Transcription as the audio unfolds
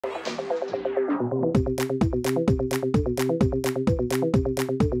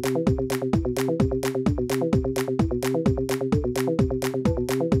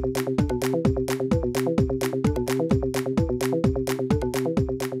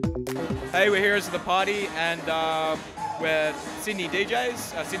Hey, we're Heroes of the Party, and we're Sydney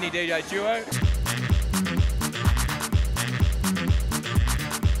DJs, a Sydney DJ duo.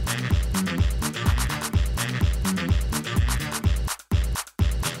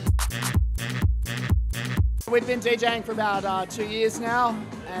 We've been DJing for about 2 years now,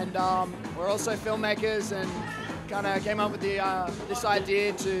 and we're also filmmakers, and kind of came up with this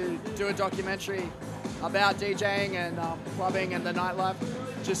idea to do a documentary about DJing and clubbing and the nightlife,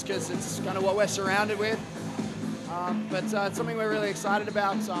 just because it's kind of what we're surrounded with. But it's something we're really excited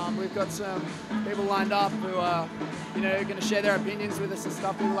about. We've got some people lined up who are, going to share their opinions with us and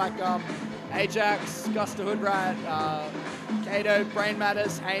stuff. People like Ajax, Gus the Hoodrat, Kato, Brain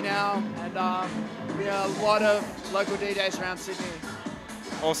Matters, Hey Now, and a lot of local DJs around Sydney.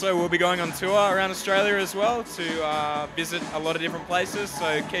 Also, we'll be going on tour around Australia as well to visit a lot of different places,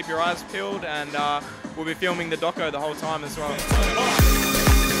 so keep your eyes peeled, and we'll be filming the doco the whole time as well.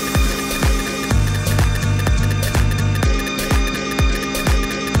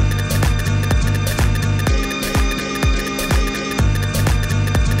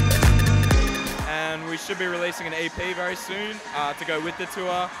 And we should be releasing an EP very soon to go with the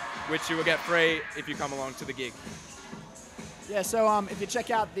tour, which you will get free if you come along to the gig. Yeah, so if you check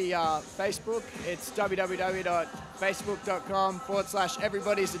out the Facebook, it's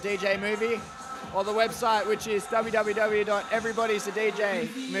www.facebook.com/everybody'sadjmovie, or the website, which is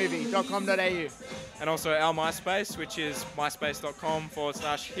www.everybody'sadjmovie.com.au. And also our MySpace, which is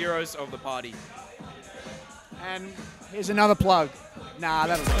myspace.com/heroes of the party. And here's another plug. Nah,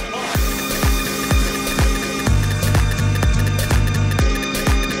 that'll work.